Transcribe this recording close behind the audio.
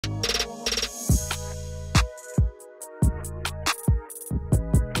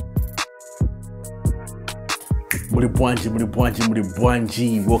Mulibwanji.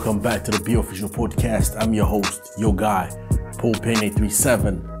 Welcome back to the Be Official Podcast. I'm your host, your guy,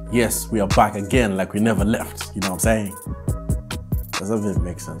 Payne837. Yes, we are back again like we never left. You know what I'm saying? Does that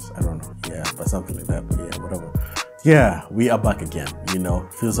make sense? I don't know. Yeah, but something like that. But yeah, whatever. Yeah, we are back again. You know,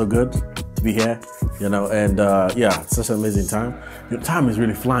 feels so good to be here. You know, and yeah, it's such an amazing time. Your time is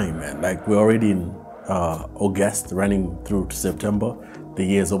really flying, man. Like we're already in August, running through to September. The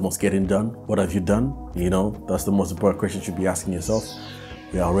year is almost getting done. What have you done? You know, that's the most important question you should be asking yourself.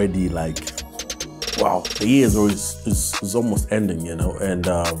 We're already like, wow, the year is almost ending, you know, and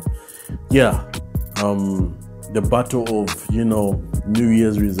yeah, the battle of, you know, New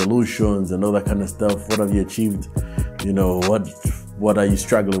Year's resolutions and all that kind of stuff. What have you achieved? You know, what are you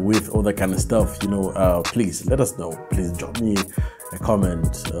struggling with? All that kind of stuff, you know, please let us know. Please drop me a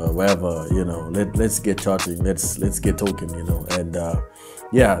comment, wherever, you know, let's get chatting, let's get talking, you know, and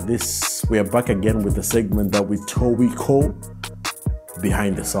yeah, we are back again with the segment that we call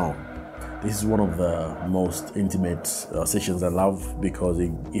Behind the Song. This is one of the most intimate sessions I love because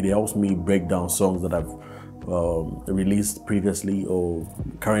it helps me break down songs that I've released previously or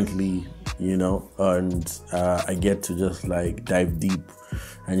currently, you know, and I get to just like dive deep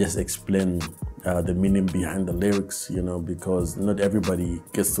and just explain the meaning behind the lyrics, you know, because not everybody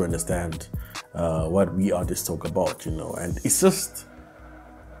gets to understand what we artists talk about, you know, and it's just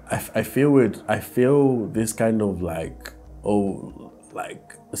I feel this kind of like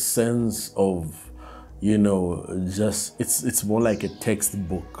a sense of, you know, just it's more like a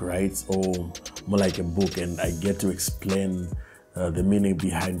textbook, right? Or more like a book, and I get to explain the meaning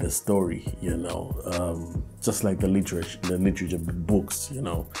behind the story, you know, just like the literature books, you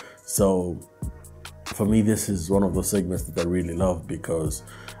know. So for me, this is one of those segments that I really love because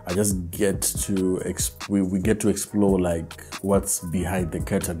I just get to we get to explore like what's behind the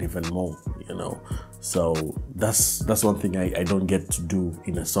curtain even more, you know. So that's one thing I don't get to do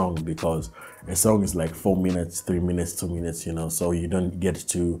in a song, because a song is like 4 minutes, 3 minutes, 2 minutes, you know, so you don't get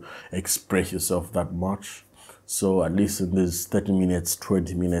to express yourself that much. So at least in these 30 minutes,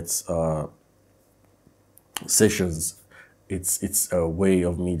 20 minutes sessions, it's a way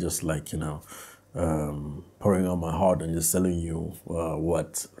of me just like, you know, pouring out my heart and just telling you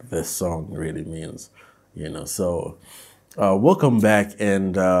what this song really means, you know. So welcome back,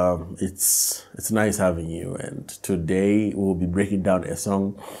 and it's nice having you. And today we'll be breaking down a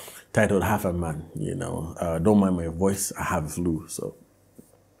song titled Half a Man, you know. Don't mind my voice, I have a flu, so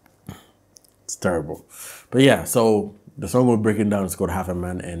it's terrible. But yeah, so the song we're breaking down is called Half a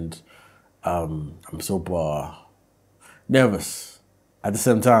Man, and I'm super nervous at the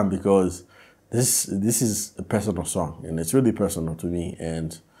same time because this is a personal song, and it's really personal to me.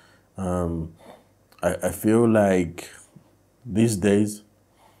 And I feel like these days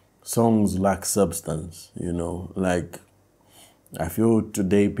songs lack substance, you know. Like I feel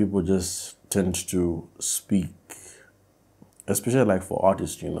today people just tend to speak, especially like for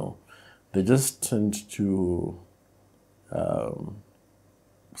artists, you know, they just tend to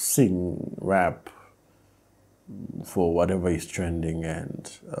sing, rap for whatever is trending,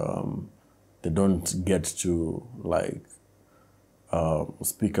 and they don't get to like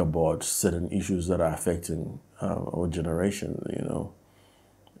speak about certain issues that are affecting our generation, you know.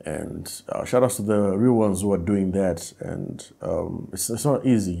 And shout outs to the real ones who are doing that. And it's not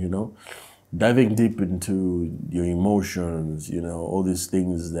easy, you know, diving deep into your emotions, you know, all these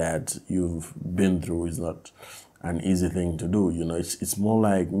things that you've been through is not an easy thing to do, you know. It's more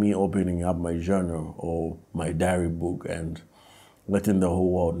like me opening up my journal or my diary book and letting the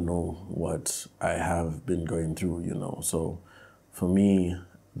whole world know what I have been going through, you know. So for me,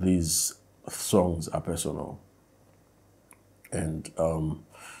 these songs are personal. And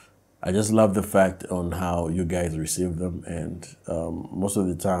I just love the fact on how you guys receive them. And most of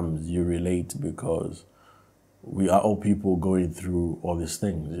the times you relate because we are all people going through all these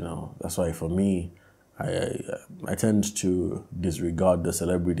things, you know. That's why for me, I tend to disregard the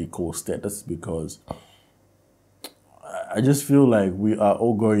celebrity cool status because I just feel like we are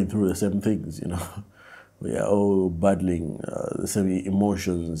all going through the same things, you know. We are all battling the same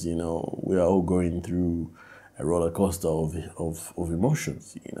emotions, you know. We are all going through a roller coaster of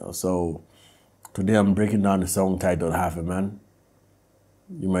emotions, you know. So today I'm breaking down a song titled Half a Man.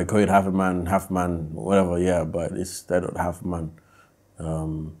 You might call it Half a Man, whatever, yeah, but it's titled Half a Man.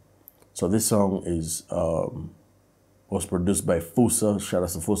 So this song was produced by Fusa. Shout out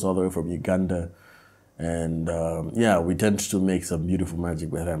to Fusa all the way from Uganda. And yeah, we tend to make some beautiful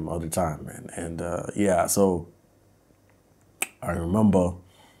magic with him all the time, man. And yeah, so I remember,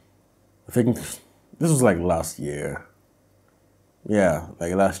 I think this was like last year. Yeah,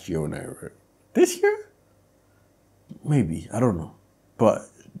 like last year when I this year? maybe, I don't know. But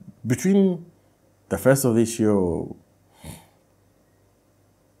between the first of this year,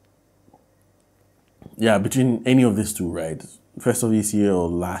 yeah, between any of these two, right? First of this year or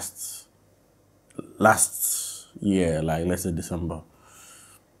last year, like let's say December.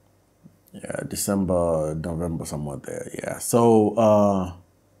 Yeah, December, November, somewhat there. Yeah. So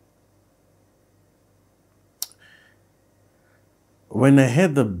when I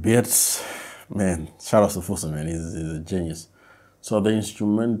heard the beats, man, shout out to Fosa, man, he's a genius. So the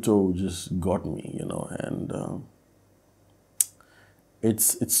instrumental just got me, you know, and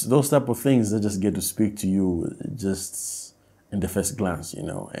it's those type of things that just get to speak to you just in the first glance, you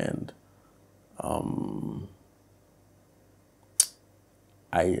know, and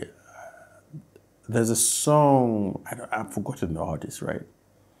there's a song, I've forgotten the artist, right?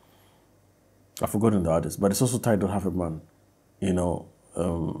 I've forgotten the artist, but it's also titled Half a Man, you know.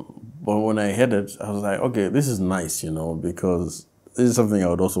 But when I heard it, I was like, okay, this is nice, you know, because this is something I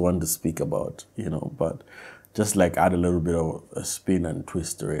would also want to speak about, you know, but just like add a little bit of a spin and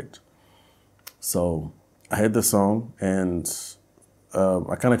twist to it. So I heard the song and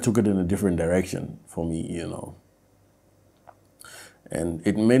I kind of took it in a different direction for me, you know. And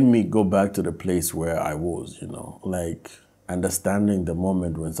it made me go back to the place where I was, you know, like understanding the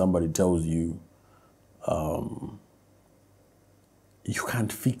moment when somebody tells you, you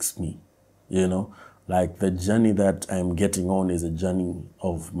can't fix me, you know, like the journey that I'm getting on is a journey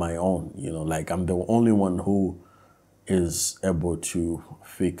of my own, you know, like I'm the only one who is able to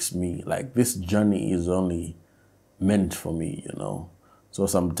fix me. Like this journey is only meant for me, you know. So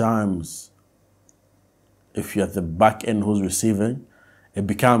sometimes if you're at the back end who's receiving, it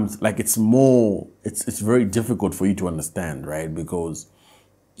becomes like it's very difficult for you to understand, right? Because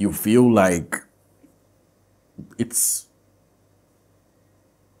you feel like it's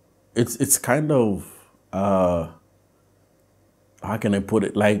kind of, how can I put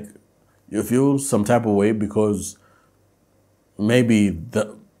it? Like you feel some type of way because maybe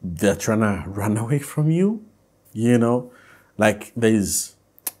they're trying to run away from you, you know? Like it's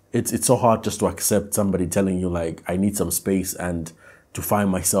so hard just to accept somebody telling you like, I need some space and to find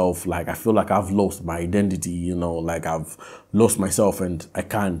myself, like I feel like I've lost my identity, you know, like I've lost myself and I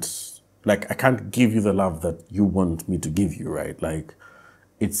can't give you the love that you want me to give you, right? Like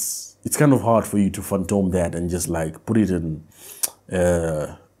it's kind of hard for you to phantom that and just like put it in,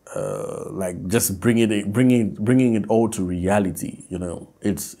 like just bringing it all to reality, you know.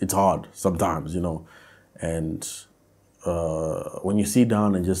 It's hard sometimes, you know, and when you sit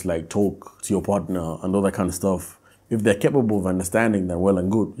down and just like talk to your partner and all that kind of stuff, if they're capable of understanding, then well and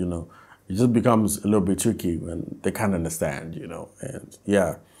good, you know. It just becomes a little bit tricky when they can't understand, you know. And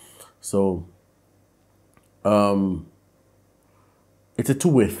yeah, so it's a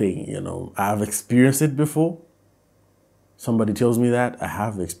two-way thing, you know. I've experienced it before. Somebody tells me that, I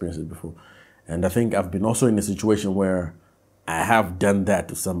have experienced it before. And I think I've been also in a situation where I have done that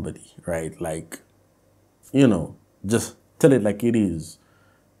to somebody, right? Like, you know, just tell it like it is.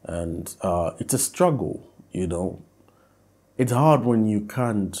 And it's a struggle, you know. It's hard when you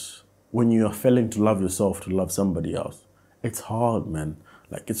are failing to love yourself to love somebody else. It's hard, man.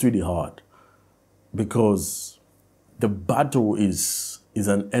 Like, it's really hard. Because the battle is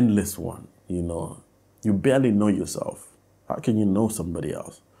an endless one, you know. You barely know yourself. How can you know somebody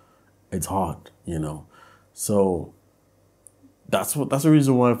else? It's hard, you know. So that's the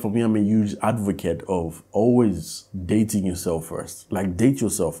reason why for me I'm a huge advocate of always dating yourself first. Like date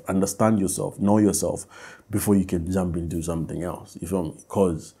yourself, understand yourself, know yourself before you can jump into something else. You feel me?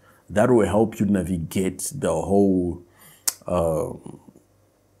 Because that will help you navigate the whole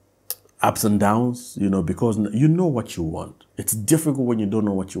ups and downs, you know, because you know what you want. It's difficult when you don't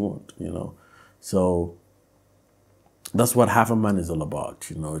know what you want, you know. So that's what Half a Man is all about,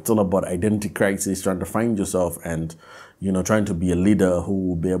 you know. It's all about identity crisis, trying to find yourself and, you know, trying to be a leader who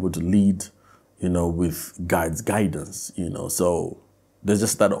will be able to lead, you know, with God's guidance, you know. So there's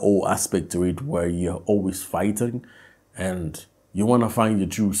just that whole aspect to it where you're always fighting and you want to find your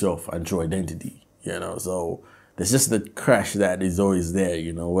true self and true identity, you know. So there's just the crash that is always there,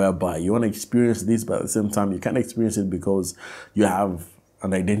 you know, whereby you want to experience this, but at the same time, you can't experience it because you have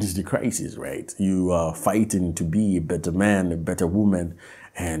an identity crisis, right? You are fighting to be a better man, a better woman,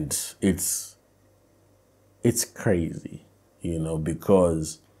 and it's crazy, you know,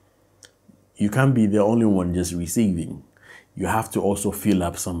 because you can't be the only one just receiving. You have to also fill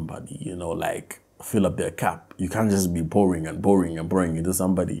up somebody, you know, like fill up their cup. You can't just be pouring into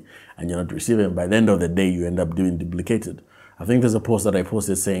somebody and you're not receiving. By the end of the day, you end up doing duplicated. I think there's a post that I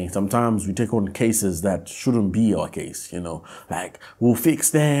posted saying sometimes we take on cases that shouldn't be our case, like we'll fix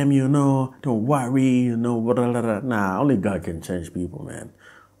them, don't worry, blah, blah, blah, blah. Nah, only God can change people, man.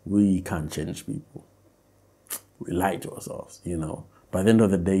 We can't change people. We lie to ourselves, By the end of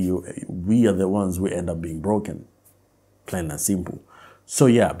the day, we are the ones who end up being broken, plain and simple. So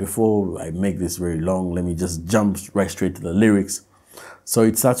yeah, before I make this very long, let me just jump right straight to the lyrics. So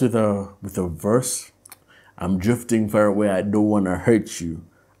it starts with a verse. I'm drifting far away, I don't want to hurt you.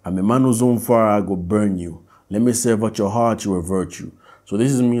 I'm a man who's on fire, I go burn you. Let me serve at your heart, you a virtue. So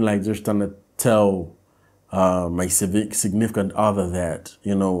this is me like just trying to tell my significant other that,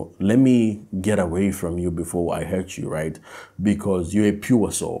 let me get away from you before I hurt you, right? Because you're a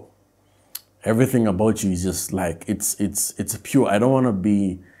pure soul. Everything about you is just like, it's pure. I don't want to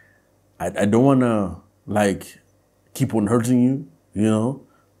be, I don't want to like keep on hurting you,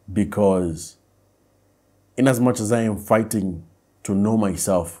 because in as much as I am fighting to know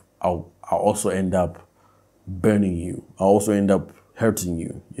myself, I'll also end up burning you. I'll also end up hurting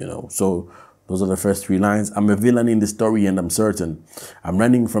you, So those are the first 3 lines. I'm a villain in the story and I'm certain. I'm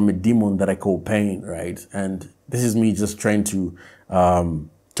running from a demon that I call pain, right? And this is me just trying to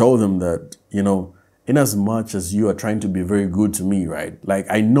tell them that, in as much as you are trying to be very good to me, right? Like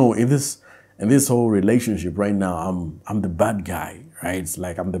I know in this whole relationship right now, I'm the bad guy, right? It's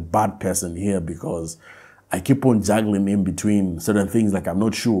like I'm the bad person here because I keep on juggling in between certain things. Like I'm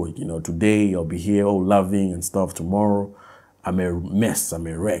not sure, today I'll be here all loving and stuff. Tomorrow I'm a mess, I'm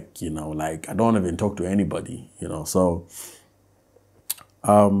a wreck, like I don't even talk to anybody, So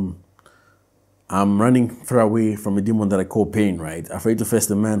I'm running far away from a demon that I call pain, right? Afraid to face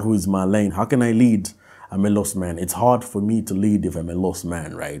the man who is my lane. How can I lead? I'm a lost man. It's hard for me to lead if I'm a lost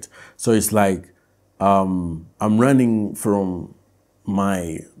man, right? So it's like I'm running from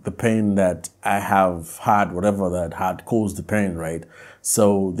the pain that I have had, whatever that had caused the pain, right?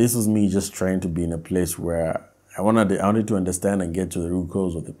 So this is me just trying to be in a place where I wanted to understand and get to the root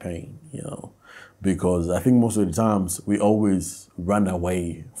cause of the pain, because I think most of the times we always run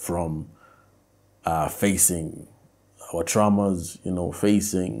away from facing our traumas,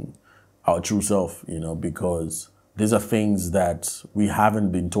 facing our true self, because these are things that we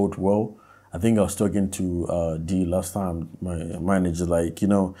haven't been taught well. I think I was talking to D last time, my manager, like,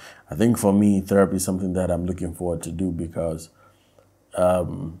 I think for me, therapy is something that I'm looking forward to do because,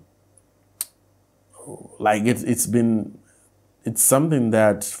 like, it's something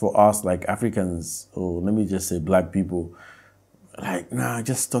that for us, like Africans, or let me just say black people, like, nah,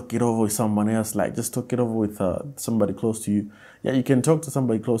 just talk it over with someone else. Like, just talk it over with somebody close to you. Yeah, you can talk to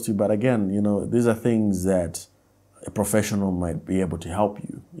somebody close to you, but again, these are things that a professional might be able to help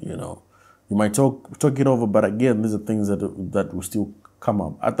you, You might talk it over, but again, these are things that will still come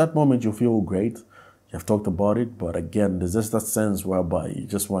up. At that moment, you feel great. You have talked about it, but again, there's just that sense whereby you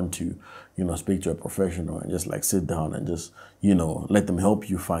just want to, speak to a professional and just like sit down and just, let them help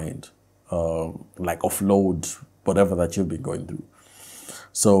you find, like offload whatever that you've been going through.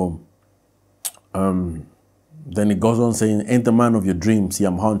 So, then it goes on saying, ain't the man of your dreams, see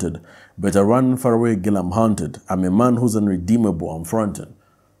I'm haunted. Better run far away, girl, I'm haunted. I'm a man who's unredeemable, I'm fronting.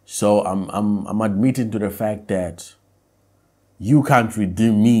 So I'm admitting to the fact that you can't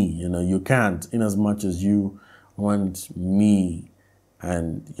redeem me, you can't, in as much as you want me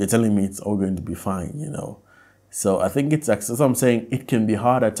and you're telling me it's all going to be fine, So I think so I'm saying it can be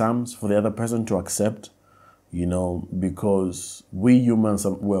hard at times for the other person to accept, because we humans,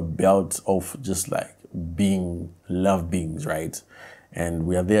 we're built of just like being love beings, right? And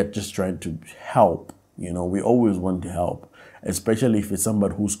we are there just trying to help, we always want to help. Especially if it's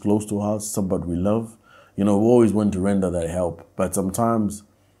somebody who's close to us, somebody we love, we always want to render that help. But sometimes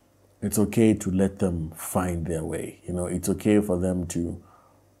it's okay to let them find their way. It's okay for them to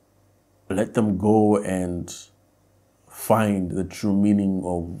let them go and find the true meaning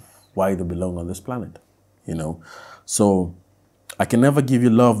of why they belong on this planet, So I can never give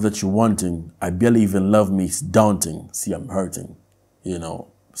you love that you're wanting. I barely even love me. It's daunting. See, I'm hurting,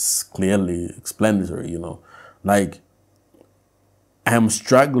 It's clearly explanatory, Like, I am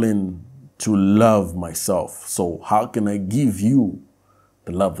struggling to love myself. So how can I give you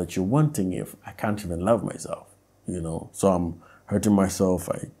the love that you're wanting if I can't even love myself? So I'm hurting myself.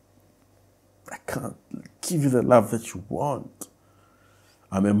 I can't give you the love that you want.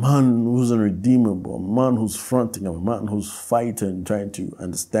 I'm a man who's unredeemable, a man who's fronting, I'm a man who's fighting, trying to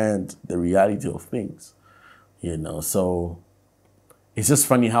understand the reality of things. So it's just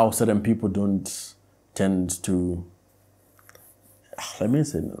funny how certain people don't tend to, let me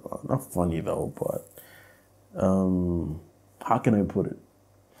say, not funny though, but how can I put it?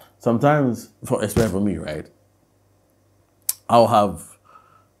 Sometimes, especially for me, right? I'll have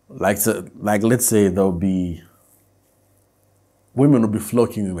like let's say there'll be women will be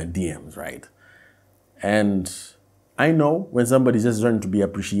flocking in my DMs, right? And I know when somebody's just trying to be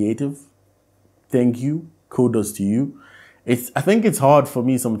appreciative, thank you, kudos to you. I think it's hard for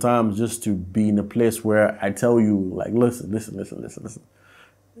me sometimes just to be in a place where I tell you, like, listen.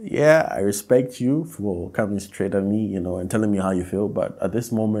 Yeah, I respect you for coming straight at me, and telling me how you feel. But at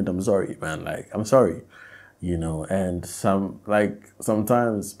this moment, I'm sorry, man. Like, I'm sorry, and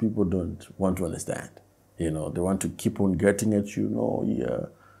sometimes people don't want to understand. They want to keep on getting at you. No,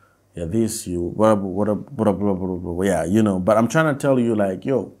 yeah, this, you, what, yeah, but I'm trying to tell you, like,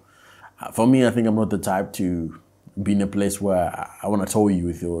 yo, for me, I think I'm not the type to be in a place where I want to tow you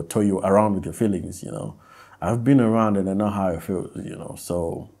around with your feelings, I've been around and I know how it feels,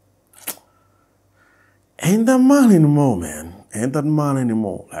 so ain't that man anymore, man. Ain't that man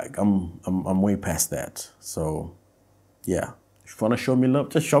anymore. Like, I'm way past that. So, yeah. If you want to show me love,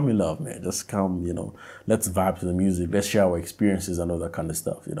 just show me love, man. Just come, let's vibe to the music. Let's share our experiences and all that kind of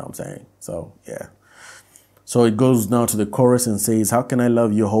stuff, you know what I'm saying? So, yeah. So it goes now to the chorus and says, how can I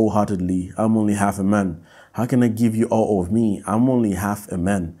love you wholeheartedly? I'm only half a man. How can I give you all of me? I'm only half a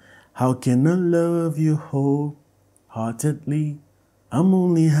man. How can I love you wholeheartedly? I'm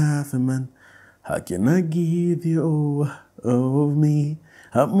only half a man. How can I give you all of me?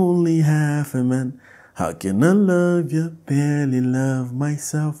 I'm only half a man. How can I love you? Barely love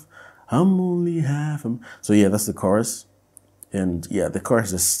myself. I'm only half a man. So yeah, that's the chorus. And yeah, the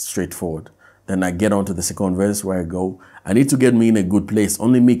chorus is straightforward. Then I get on to the second verse where I go, I need to get me in a good place.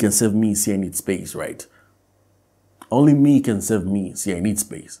 Only me can save me. See, I need space, right? Only me can save me. See, I need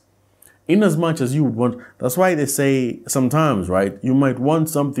space. In as much as you want, that's why they say sometimes, right? You might want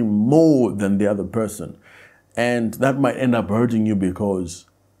something more than the other person. And that might end up hurting you because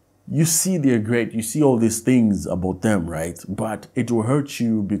you see they're great. You see all these things about them, right? But it will hurt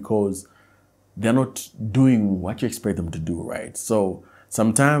you because they're not doing what you expect them to do, right? So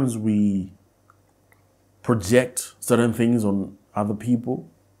sometimes we project certain things on other people,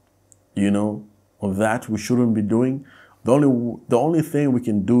 of that we shouldn't be doing. The only thing we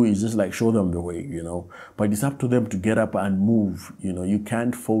can do is just like show them the way, But it's up to them to get up and move, You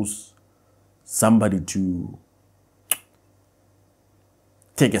can't force somebody to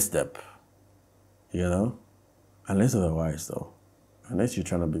take a step, Unless otherwise, though. Unless you're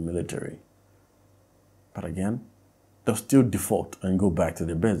trying to be military. But again, they'll still default and go back to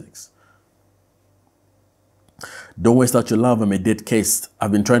the basics. Don't waste out your love, I'm a dead case.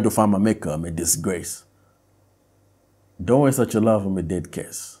 I've been trying to find my maker, I'm a disgrace. Don't waste out your love, I'm a dead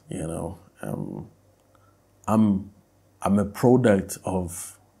case. I'm a product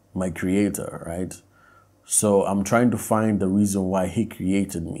of my creator, right? So I'm trying to find the reason why he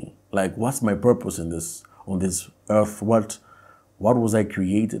created me. Like, what's my purpose on this earth? What was I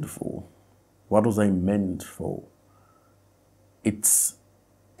created for? What was I meant for? It's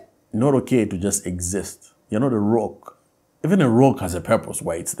not okay to just exist. You're not a rock. Even a rock has a purpose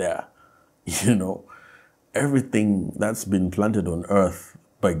why it's there. Everything that's been planted on earth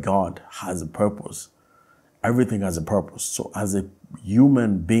by God has a purpose. Everything has a purpose. So as a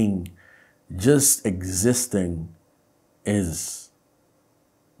human being, just existing is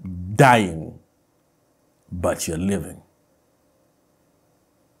dying, but you're living.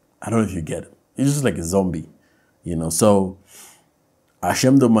 I don't know if you get it. You're just like a zombie, So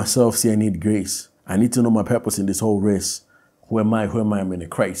ashamed of myself, see I need grace. I need to know my purpose in this whole race. Who am I? I'm in a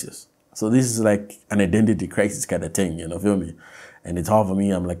crisis. So this is like an identity crisis kind of thing, feel me? And it's hard for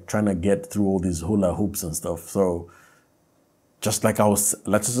me. I'm like trying to get through all these hula hoops and stuff. So just like I was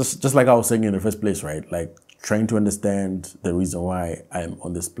saying in the first place, right? Like trying to understand the reason why I'm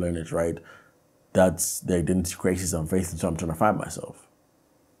on this planet, right? That's the identity crisis I'm facing. So I'm trying to find myself.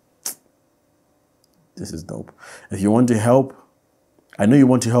 This is dope. If you want to help, I know you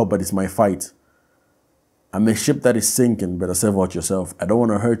want to help, but it's my fight. I'm a ship that is sinking, better save out yourself. I don't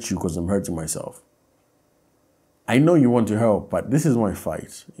want to hurt you because I'm hurting myself. I know you want to help, but this is my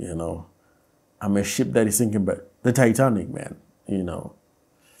fight, I'm a ship that is sinking, but the Titanic, man,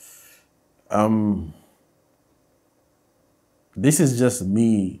 This is just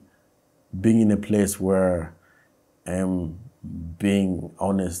me being in a place where I'm being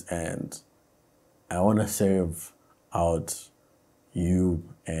honest and I want to serve out you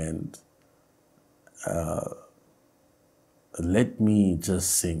and let me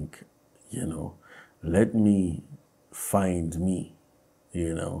just sink, let me find me,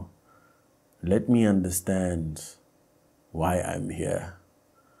 let me understand why I'm here.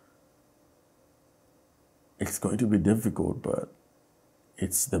 It's going to be difficult, but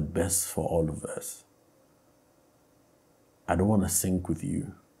it's the best for all of us. I don't want to sync with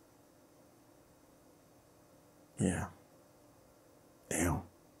you. Yeah. Damn.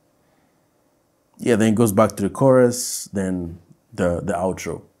 Yeah, then it goes back to the chorus, then the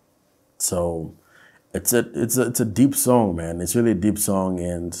outro. So it's a deep song, man. It's really a deep song,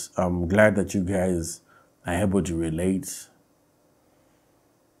 and I'm glad that you guys are able to relate.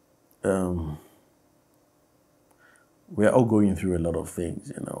 We're all going through a lot of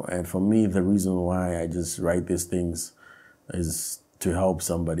things, you know. And for me, the reason why I just write these things is to help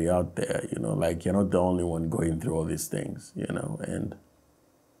somebody out there, you know. Like, you're not the only one going through all these things, you know. And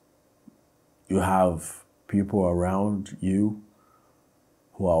you have people around you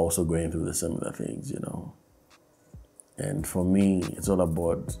who are also going through the similar things, you know. And for me, it's all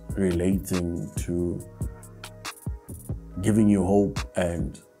about relating to giving you hope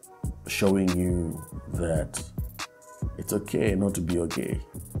and showing you that it's okay not to be okay,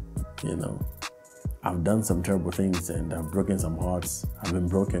 you know. I've done some terrible things and I've broken some hearts. I've been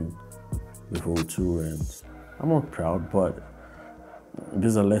broken before too, and I'm not proud, but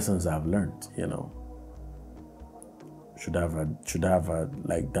these are lessons I've learned, you know. Should I have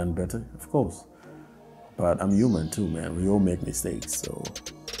like done better? Of course. But I'm human too, man. We all make mistakes, so,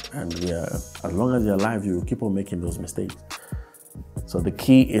 and as long as you're alive, you keep on making those mistakes. So the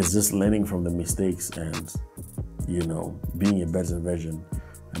key is just learning from the mistakes and, you know, being a better version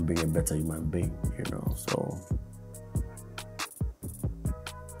and being a better human being, you know. So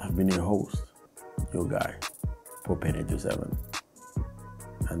I've been your host, your guy, Payne837.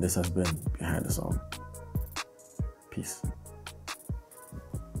 And this has been Behind the Song. Peace.